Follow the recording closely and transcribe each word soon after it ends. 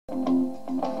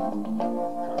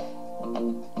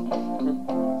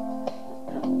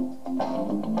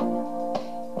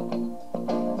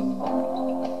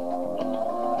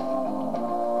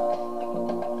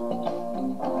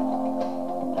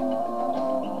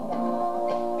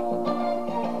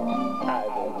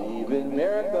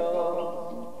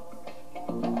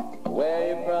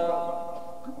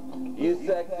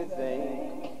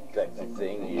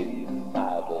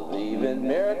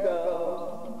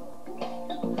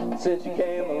Since you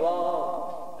came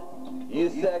along, you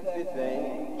sexy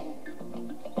thing.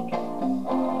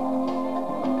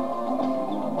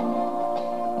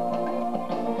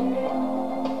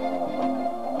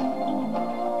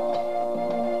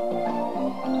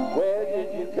 Where did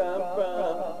you come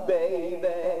from,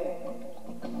 baby?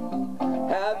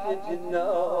 How did you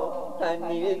know I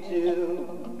needed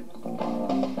you?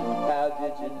 How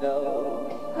did you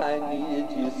know I needed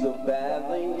you so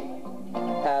badly?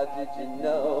 How did you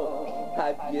know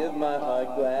I'd give my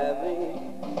heart gladly?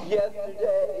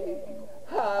 Yesterday,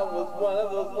 I was one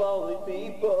of those lonely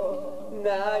people.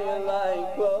 Now you're lying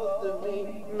close to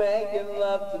me, making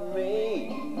love to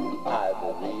me. I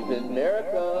believe in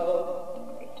miracles.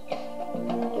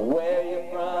 Where you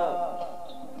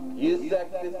from? You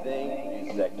sexy thing,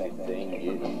 you sexy thing,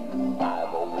 you. I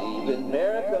believe in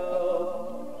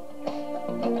miracles.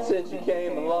 Since you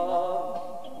came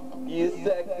along, you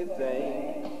sexy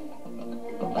thing.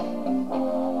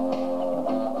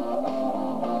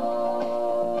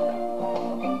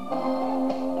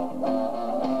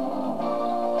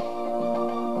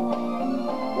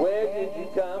 Where did you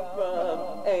come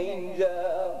from, angel?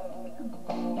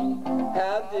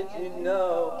 How did you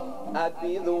know I'd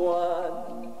be the one?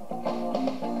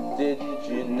 Didn't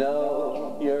you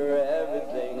know you're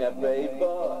everything I prayed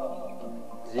for?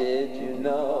 Did you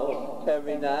know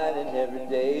every night and every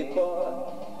day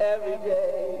for every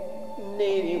day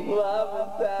needing love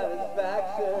and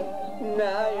satisfaction?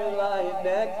 Now you're lying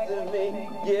next to me,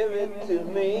 give it to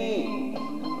me.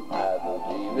 I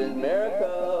believe in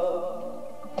miracles.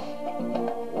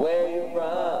 Where you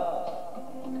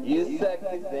from? You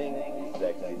sexy thing, you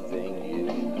sexy thing,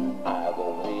 you. I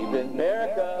believe in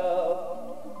miracles.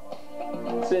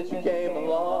 Since you came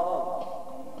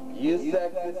along, you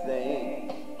sexy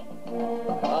thing.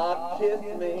 Ah, kiss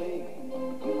me,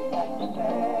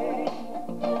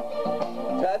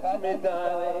 touch me,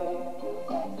 darling.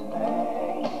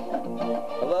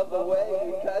 I love the way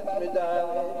you touch me,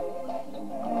 darling.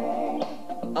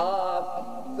 Ah,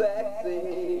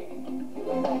 sexy.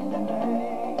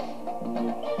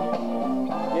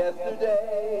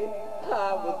 Yesterday,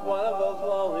 I was one of those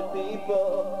lonely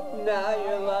people. Now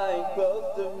you're lying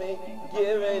close to me,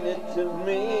 giving it to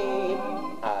me.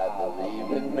 I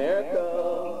believe in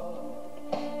miracles.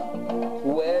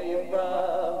 Where you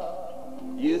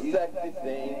from? You sexy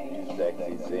thing, you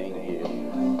sexy thing,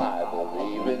 you. I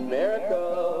believe in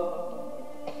miracles.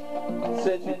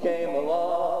 Since you came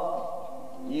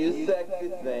along, you sexy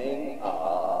thing.